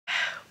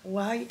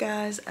Wow, you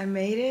guys, I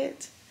made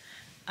it.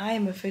 I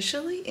am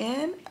officially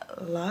in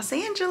Los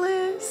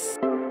Angeles.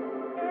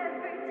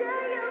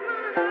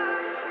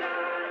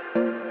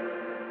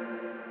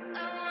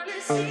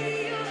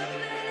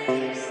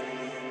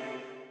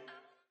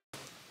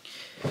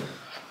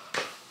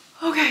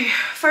 Okay,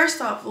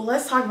 first off,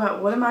 let's talk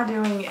about what am I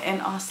doing in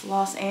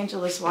Los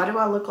Angeles? Why do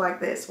I look like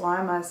this? Why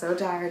am I so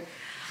tired?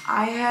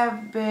 I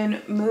have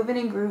been moving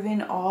and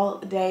grooving all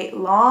day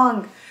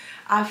long.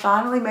 I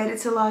finally made it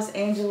to Los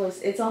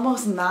Angeles. It's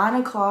almost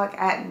 9 o'clock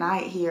at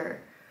night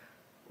here.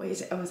 Wait,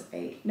 is it almost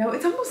 8? No,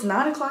 it's almost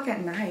 9 o'clock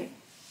at night.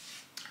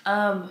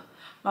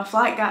 My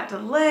flight got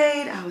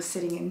delayed. I was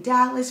sitting in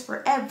Dallas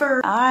forever.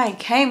 I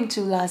came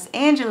to Los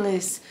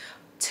Angeles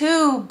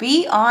to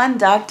be on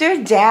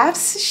Dr.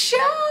 Daff's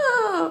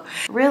show.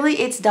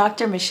 Really, it's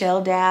Dr.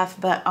 Michelle Daff,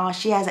 but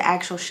she has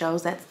actual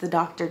shows. That's the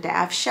Dr.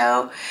 Daff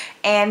show.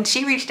 And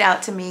she reached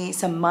out to me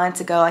some months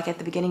ago, like at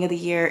the beginning of the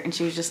year, and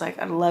she was just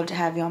like, I'd love to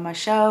have you on my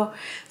show.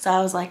 So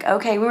I was like,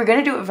 okay, we were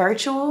gonna do it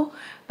virtual,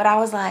 but I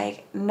was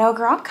like, no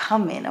girl, I'm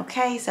coming,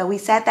 okay? So we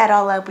set that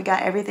all up, we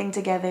got everything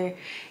together,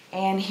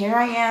 and here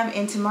I am.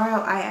 And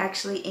tomorrow I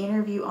actually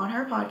interview on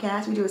her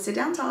podcast. We do a sit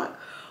down talk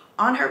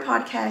on her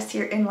podcast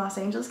here in Los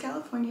Angeles,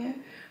 California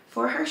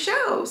for her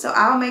show. So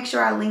I'll make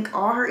sure I link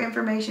all her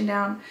information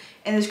down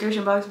in the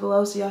description box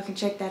below so y'all can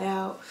check that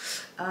out.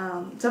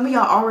 Some of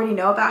y'all already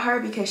know about her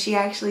because she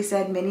actually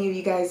said many of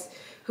you guys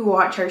who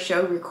watch her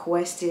show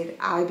requested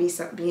I be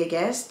a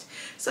guest.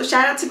 So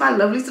shout out to my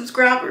lovely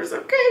subscribers,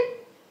 okay?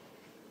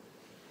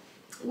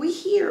 We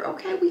here,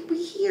 okay?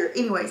 We here.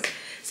 Anyways,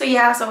 so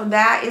yeah, so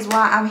that is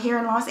why I'm here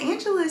in Los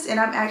Angeles, and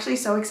I'm actually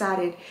so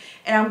excited.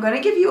 And I'm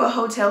gonna give you a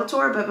hotel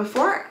tour, but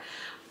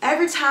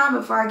every time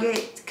before I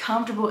get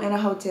comfortable in a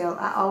hotel,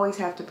 I always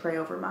have to pray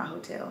over my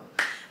hotel.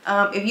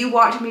 If you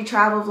watched me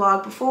travel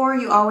vlog before,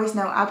 you always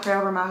know I pray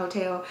over my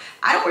hotel.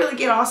 I don't really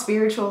get all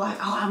spiritual, like,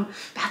 oh, I'm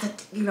about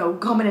to, you know,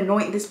 come and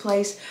anoint this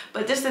place.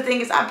 But just the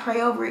thing is, I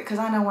pray over it because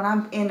I know when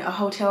I'm in a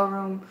hotel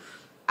room,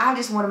 I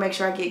just want to make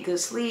sure I get good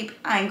sleep.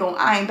 I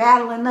ain't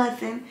battling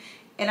nothing.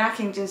 And I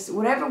can just,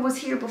 whatever was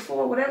here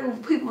before, whatever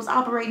people was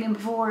operating in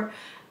before,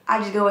 I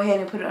just go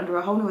ahead and put it under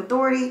a whole new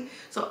authority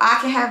so I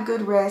can have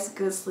good rest,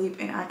 good sleep,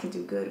 and I can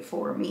do good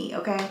for me,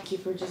 okay? Thank you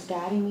for just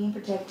guiding me and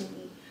protecting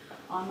me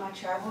on my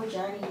travel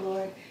journey,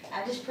 Lord.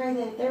 I just pray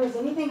that if there was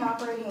anything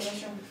operating in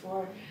this room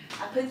before,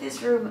 I put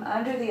this room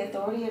under the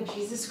authority of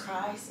Jesus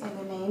Christ in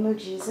the name of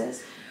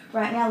Jesus.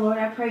 Right now, Lord,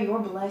 I pray your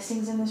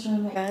blessings in this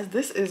room. Guys,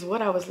 this is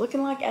what I was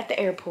looking like at the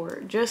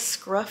airport. Just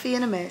scruffy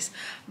and a mess.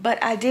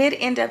 But I did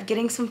end up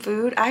getting some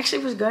food. I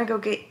actually was going to go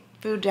get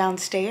food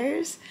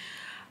downstairs,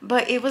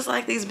 but it was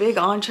like these big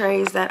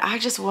entrees that I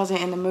just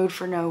wasn't in the mood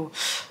for no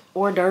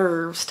hors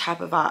d'oeuvres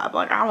type of vibe.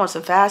 Like, I want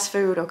some fast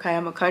food, okay?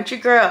 I'm a country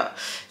girl.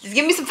 Just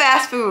give me some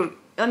fast food.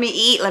 Let me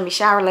eat, let me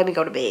shower, let me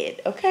go to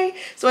bed, okay?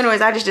 So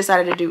anyways, I just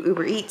decided to do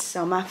Uber Eats,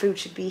 so my food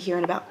should be here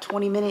in about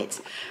 20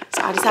 minutes.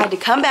 So I decided to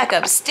come back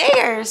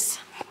upstairs,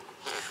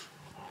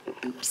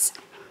 oops,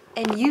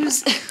 and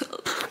use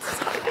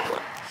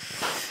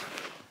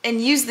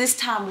this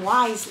time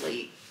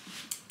wisely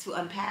to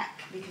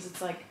unpack, because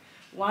it's like,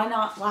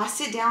 why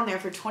sit down there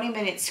for 20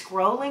 minutes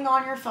scrolling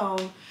on your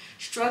phone,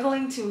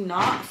 struggling to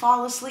not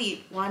fall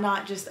asleep? Why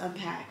not just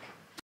unpack?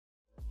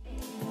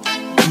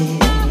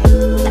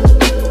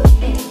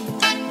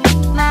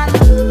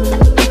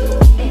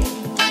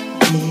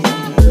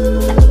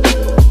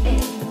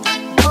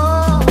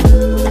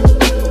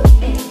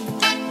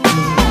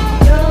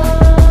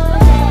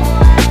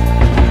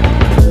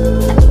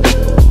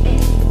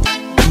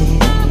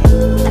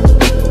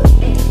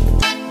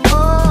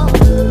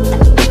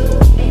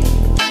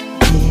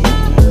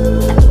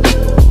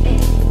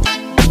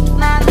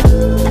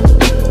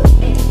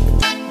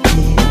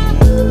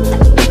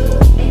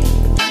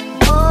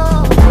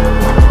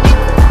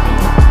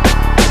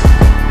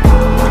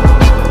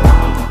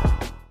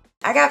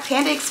 I got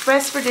Panda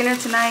Express for dinner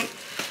tonight.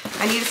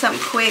 I needed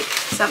something quick,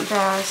 something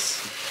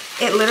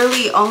fast. It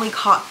literally only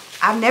cost,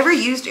 I've never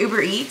used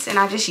Uber Eats and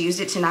I just used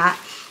it tonight.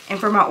 And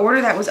for my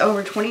order that was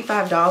over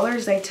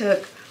 $25, they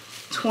took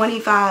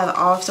 $25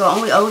 off, so I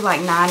only owed like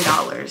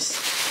 $9.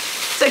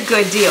 It's a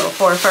good deal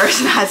for a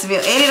first night's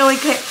meal. And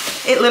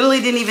it literally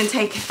didn't even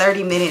take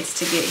 30 minutes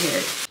to get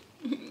here.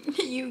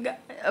 You got,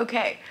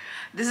 okay.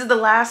 This is the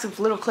last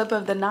little clip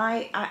of the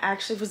night. I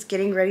actually was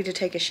getting ready to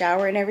take a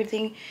shower and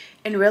everything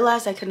and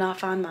realized I could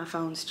not find my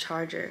phone's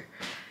charger.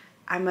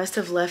 I must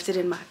have left it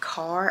in my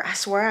car. I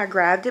swear I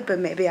grabbed it, but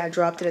maybe I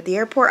dropped it at the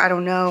airport. I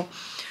don't know.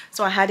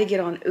 So I had to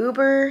get on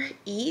Uber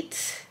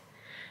Eats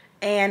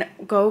and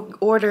go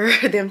order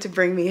them to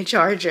bring me a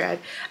charger.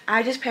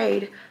 I just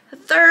paid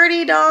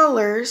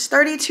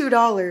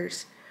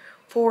 $32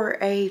 for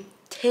a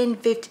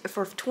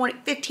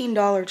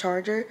 $15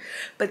 charger,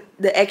 but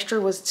the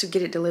extra was to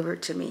get it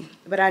delivered to me.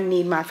 But I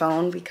need my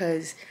phone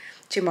because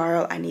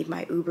tomorrow I need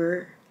my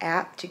Uber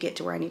app to get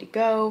to where I need to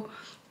go.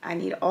 I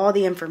need all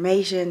the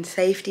information,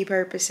 safety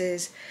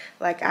purposes.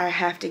 Like, I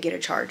have to get a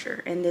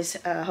charger, and this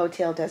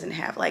hotel doesn't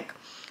have like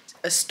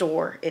a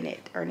store in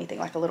it or anything,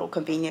 like a little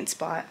convenience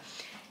spot.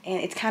 and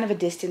it's kind of a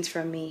distance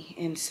from me,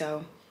 and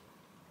so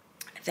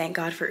thank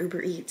God for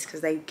Uber Eats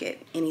because they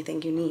get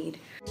anything you need.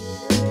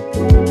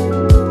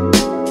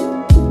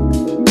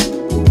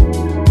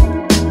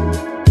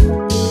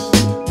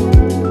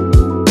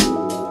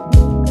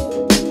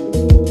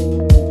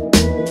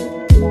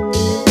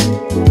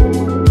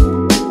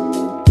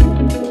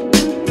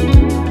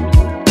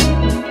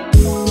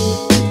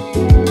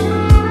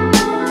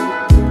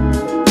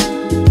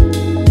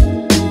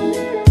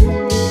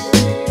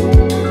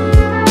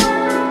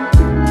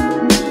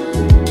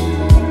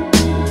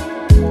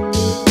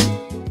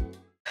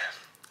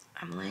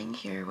 I'm laying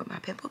here with my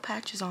pimple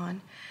patches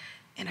on,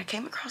 and I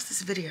came across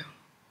this video.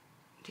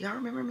 Do y'all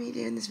remember me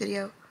doing this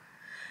video?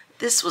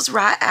 This was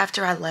right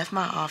after I left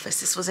my office.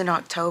 This was in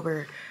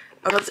October.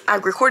 I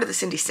recorded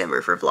this in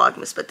December for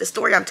Vlogmas, but the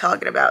story I'm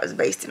talking about is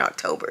based in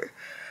October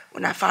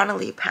when I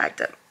finally packed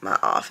up my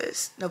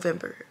office,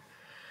 November.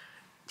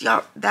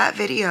 Y'all, that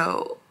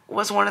video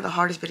was one of the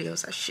hardest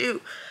videos I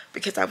shoot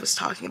because I was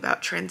talking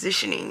about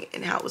transitioning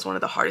and how it was one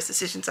of the hardest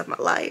decisions of my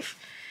life.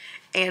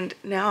 And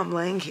now I'm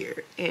laying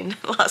here in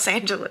Los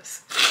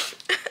Angeles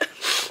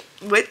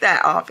with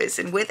that office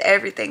and with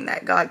everything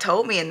that God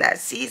told me in that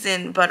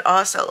season, but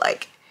also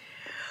like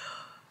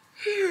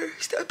here,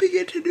 stepping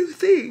into new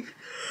things.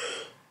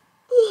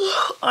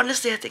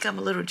 Honestly, I think I'm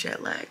a little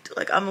jet lagged.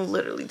 Like, I'm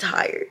literally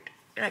tired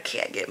and I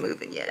can't get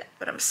moving yet,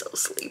 but I'm so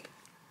sleepy.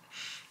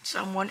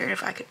 So I'm wondering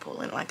if I could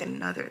pull in like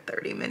another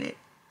 30-minute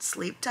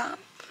sleep time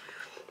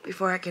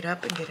before I get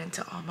up and get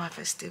into all my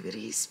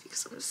festivities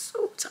because I'm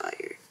so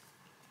tired.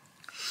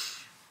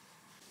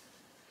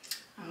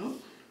 Oh,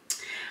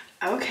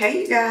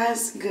 okay, you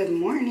guys, good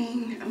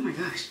morning. Oh my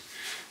gosh,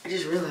 I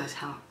just realized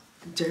how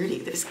dirty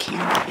this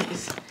camera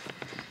is.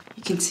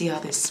 You can see all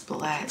this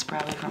splats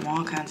probably from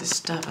all kinds of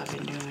stuff I've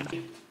been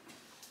doing.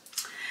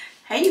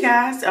 Hey you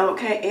guys,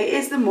 okay, it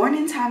is the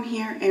morning time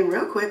here, and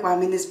real quick, while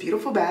I'm in this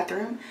beautiful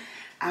bathroom,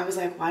 I was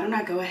like, why don't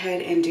I go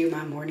ahead and do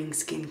my morning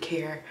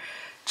skincare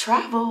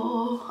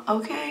travel,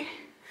 okay?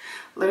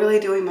 Literally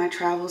doing my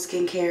travel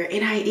skincare,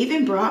 and I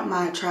even brought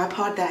my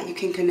tripod that you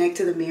can connect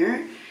to the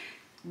mirror.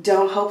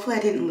 Hopefully I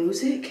didn't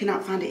lose it,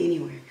 cannot find it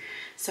anywhere.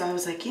 So I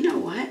was like, you know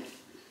what?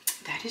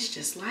 That is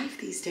just life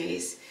these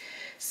days.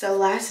 So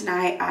last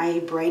night I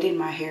braided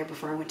my hair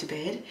before I went to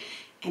bed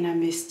and I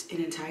missed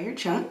an entire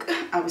chunk.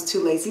 I was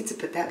too lazy to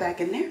put that back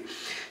in there.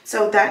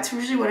 So that's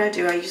usually what I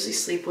do. I usually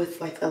sleep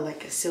with like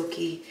a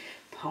silky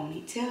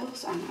ponytail.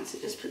 So I'm going to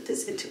just put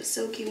this into a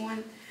silky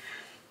one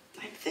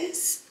like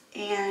this.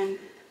 And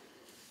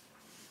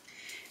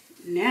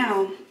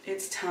now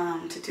it's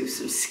time to do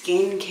some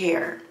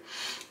skincare.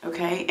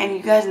 Okay, and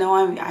you guys know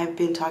I've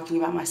been talking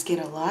about my skin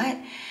a lot,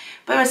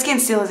 but my skin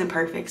still isn't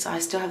perfect. So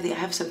I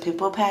have some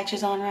pimple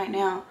patches on right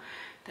now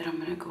that I'm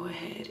gonna go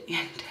ahead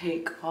and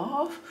take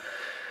off.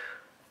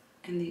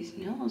 And these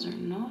nails are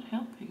not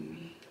helping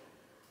me.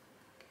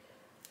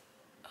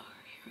 Oh,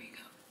 here we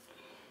go.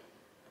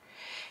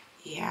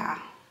 Yeah,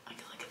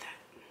 look at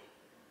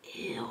that.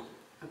 Ew.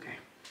 Okay,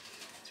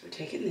 so we're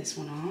taking this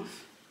one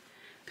off.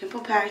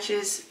 Pimple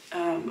patches,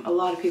 a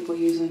lot of people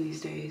use them these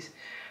days.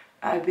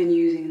 I've been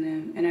using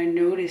them and I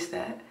noticed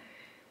that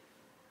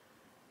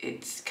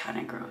it's kind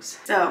of gross.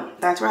 So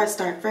that's where I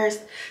start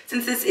first.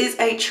 Since this is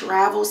a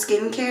travel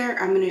skincare,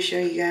 I'm going to show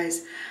you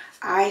guys.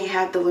 I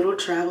have the little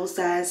travel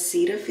size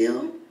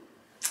Cetaphil.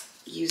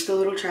 Use the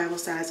little travel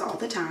size all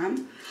the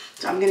time.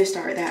 So I'm going to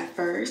start that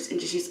first and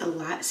just use a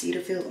lot of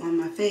Cetaphil on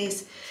my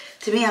face.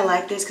 To me, I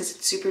like this because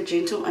it's super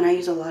gentle and I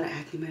use a lot of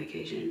acne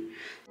medication.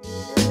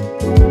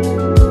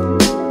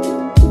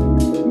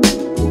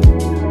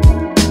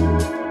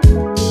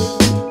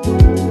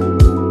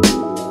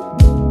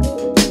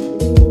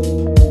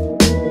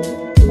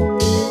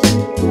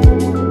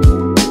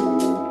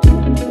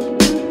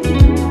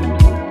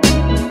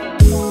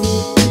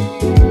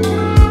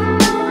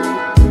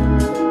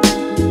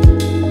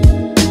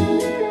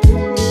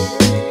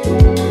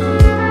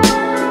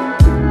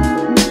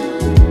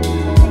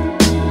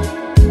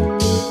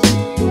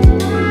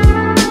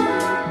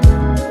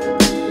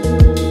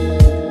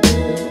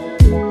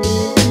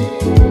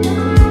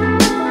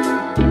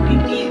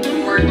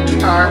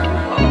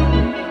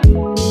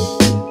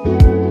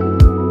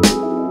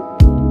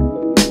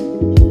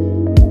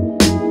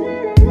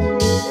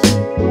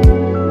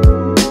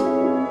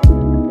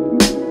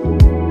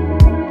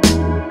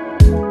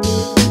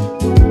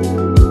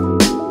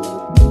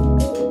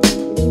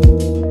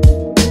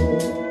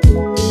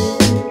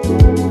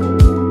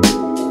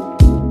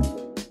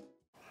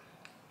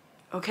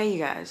 Okay, you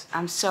guys,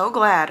 I'm so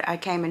glad I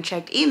came and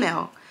checked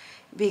email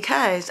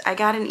because I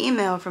got an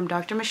email from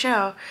Dr.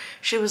 Michelle.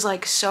 She was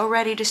like, so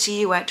ready to see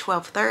you at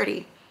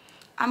 12:30.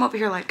 I'm over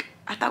here like,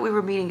 I thought we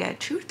were meeting at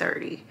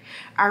 2:30.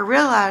 I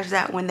realized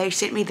that when they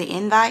sent me the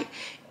invite,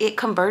 it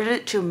converted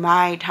it to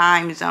my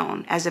time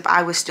zone as if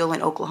I was still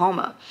in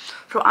Oklahoma.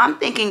 So I'm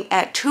thinking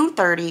at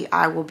 2:30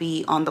 I will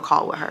be on the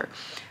call with her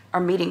or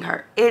meeting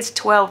her. It's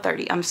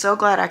 12:30. I'm so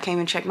glad I came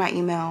and checked my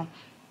email.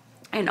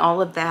 and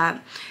all of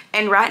that.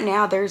 And right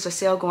now there's a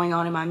sale going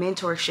on in my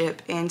mentorship,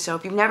 and so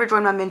if you've never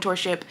joined my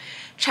mentorship,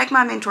 check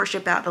my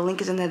mentorship out. The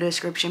link is in the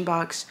description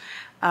box.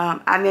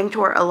 I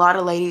mentor a lot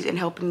of ladies in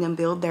helping them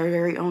build their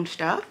very own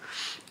stuff.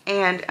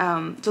 And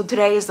so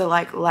today is the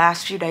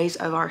last few days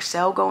of our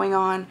sale going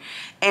on,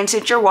 and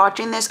since you're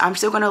watching this, I'm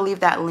still going to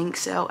leave that link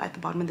sale at the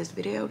bottom of this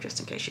video just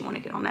in case you want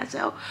to get on that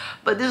sale.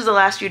 But this is the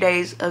last few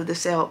days of the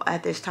sale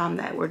at this time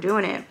that we're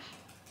doing it.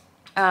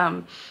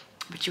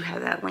 But you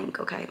have that link,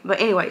 okay? But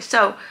anyway,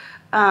 so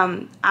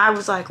I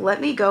was like,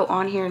 let me go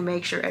on here and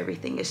make sure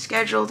everything is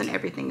scheduled and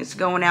everything is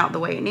going out the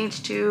way it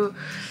needs to.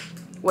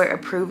 We're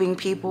approving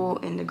people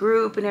in the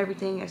group and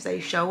everything as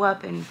they show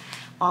up and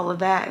all of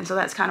that. And so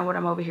that's kind of what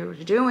I'm over here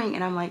doing.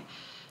 And I'm like,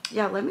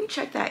 yeah, let me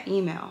check that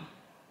email.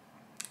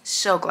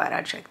 So glad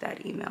I checked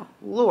that email.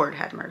 Lord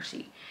have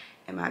mercy.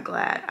 Am I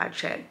glad I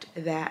checked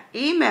that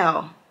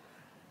email.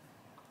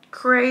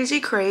 Crazy,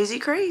 crazy,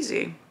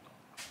 crazy.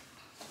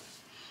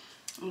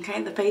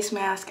 Okay, the face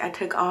mask I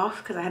took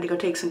off because I had to go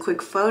take some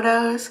quick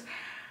photos.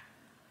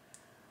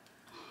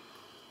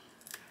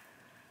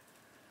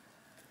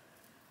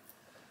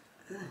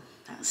 Ugh,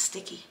 that was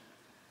sticky.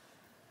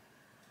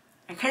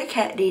 I could have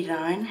kept these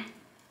on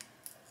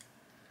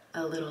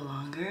a little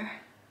longer.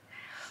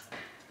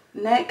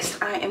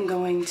 Next, I am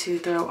going to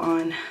throw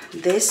on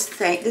this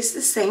thing. This is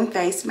the same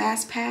face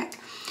mask pack,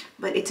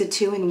 but it's a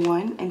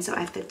 2-in-1. And so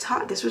at the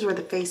top, this was where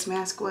the face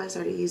mask was. I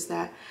already used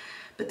that.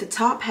 But the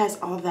top has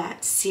all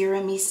that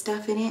serum-y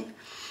stuff in it.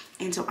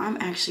 And so I'm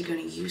actually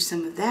going to use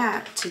some of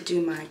that to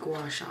do my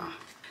gua sha.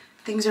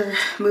 Things are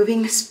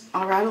moving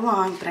all right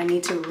along, but I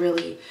need to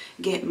really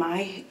get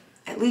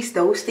at least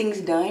those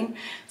things done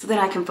so that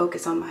I can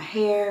focus on my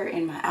hair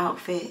and my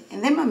outfit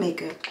and then my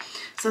makeup.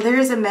 So there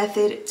is a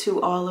method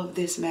to all of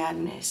this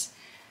madness.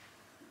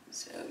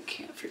 So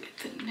can't forget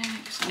the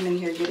neck. So I'm in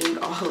here getting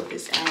all of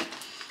this out.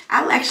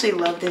 I actually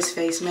love this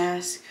face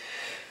mask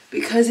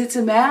because it's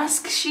a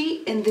mask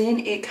sheet and then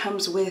it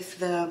comes with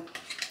the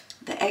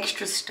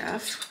extra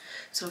stuff.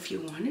 So if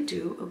you want to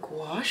do a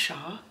gua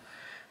sha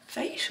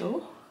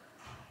facial,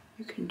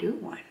 you can do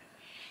one.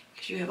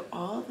 Because you have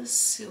all the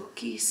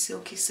silky,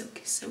 silky,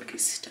 silky, silky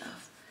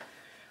stuff.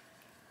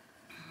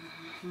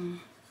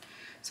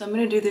 So I'm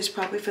going to do this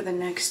probably for the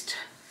next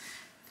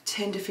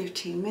 10 to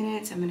 15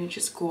 minutes. I'm going to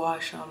just gua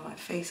sha on my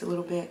face a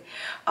little bit.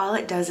 All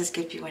it does is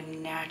give you a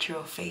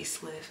natural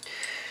facelift.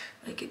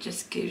 Like, it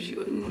just gives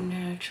you a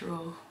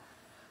natural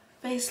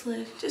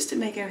facelift just to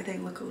make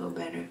everything look a little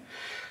better.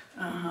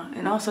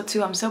 And also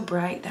too, I'm so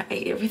bright that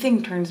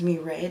everything turns me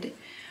red,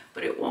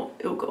 but it won't,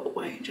 it'll go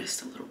away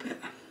just a little bit.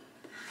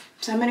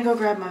 So I'm gonna go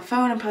grab my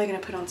phone. I'm probably gonna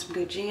put on some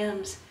good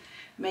jams,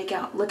 look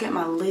at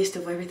my list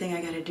of everything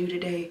I gotta do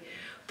today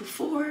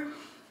before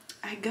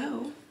I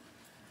go.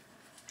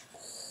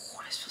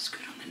 Oh, this feels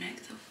good on the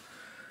neck though.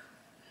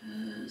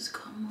 Yes,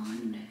 come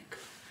on neck,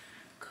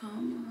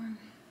 come on.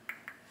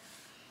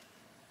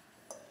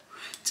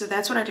 So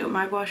that's what I do with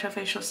my gua sha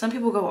facial. Some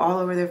people go all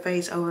over their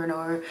face over and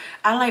over.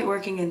 I like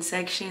working in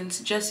sections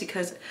just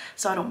because,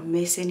 so I don't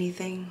miss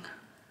anything.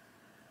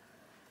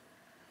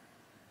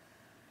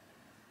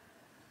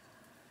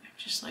 I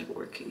just like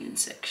working in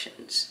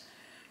sections.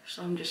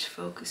 So I'm just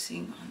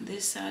focusing on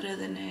this side of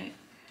the neck.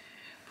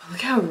 But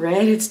look how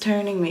red it's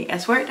turning me. I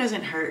swear it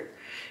doesn't hurt.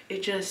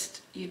 It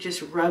just, you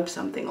just rub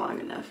something long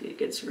enough, it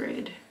gets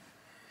red.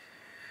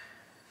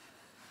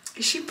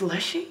 Is she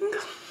blushing?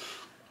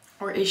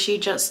 Or is she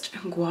just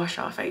gua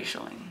sha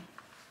facialing?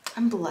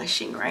 I'm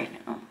blushing right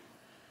now.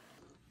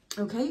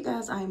 Okay, you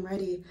guys, I am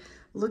ready.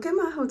 Look at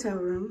my hotel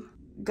room.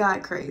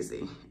 Got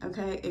crazy,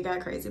 okay? It got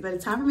crazy, but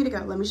it's time for me to go.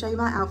 Let me show you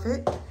my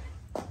outfit.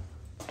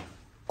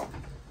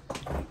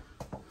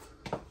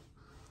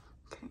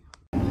 Okay.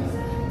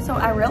 So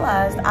I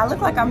realized I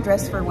look like I'm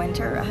dressed for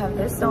winter. I have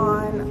this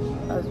on,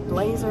 a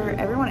blazer.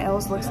 Everyone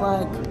else looks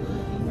like,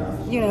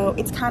 you know,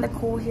 it's kind of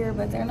cool here,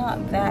 but they're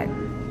not that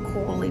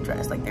coolly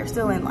dressed. Like, they're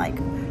still in like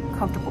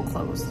comfortable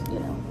clothes, you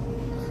know.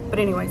 But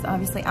anyways,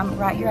 obviously I'm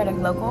right here at a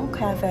local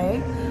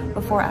cafe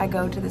before I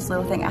go to this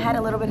little thing. I had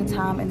a little bit of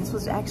time and this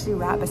was actually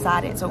right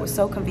beside it, so it was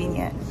so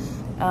convenient.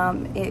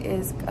 It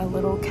is a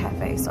little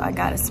cafe, so I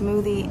got a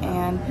smoothie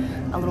and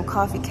a little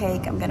coffee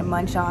cake I'm gonna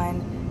munch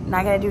on.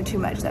 Not gonna do too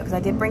much though, because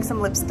I did bring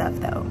some lip stuff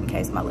though, in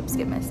case my lips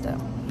get messed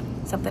up.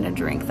 Something to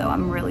drink though,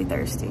 I'm really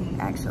thirsty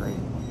actually.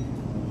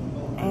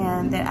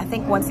 And then I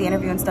think once the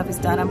interview and stuff is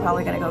done, I'm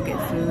probably gonna go get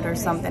food or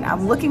something.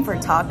 I'm looking for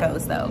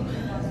tacos though.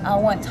 I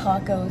want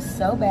tacos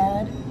so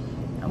bad.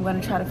 I'm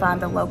gonna try to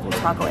find the local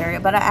taco area,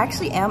 but I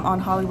actually am on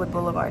Hollywood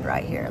Boulevard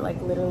right here.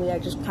 Like literally, I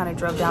just kind of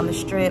drove down the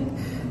strip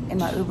in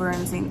my Uber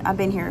and seen, I've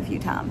been here a few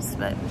times,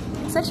 but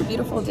it's such a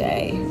beautiful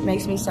day. It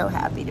makes me so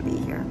happy to be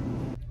here.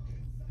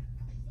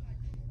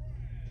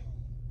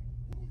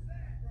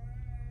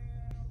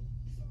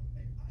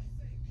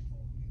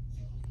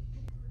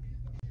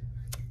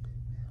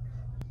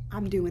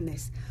 I'm doing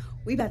this.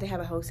 We about to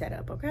have a whole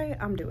setup, okay?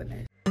 I'm doing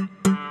this.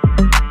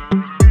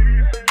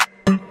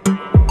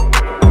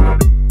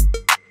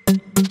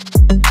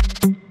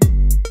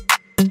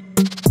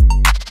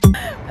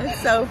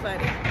 That's so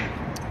funny.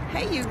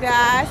 Hey, you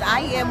guys.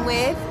 I am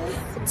with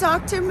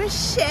Dr.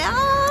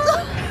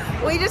 Michelle.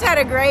 We just had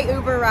a great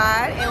Uber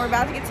ride, and we're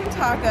about to get some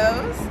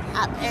tacos.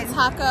 At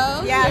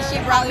Taco. Yeah, she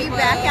brought me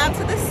back out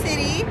to the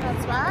city.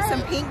 That's right.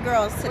 Some pink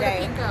girls today.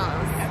 We're the pink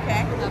girls.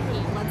 Okay. The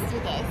pink. Let's do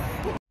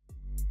this.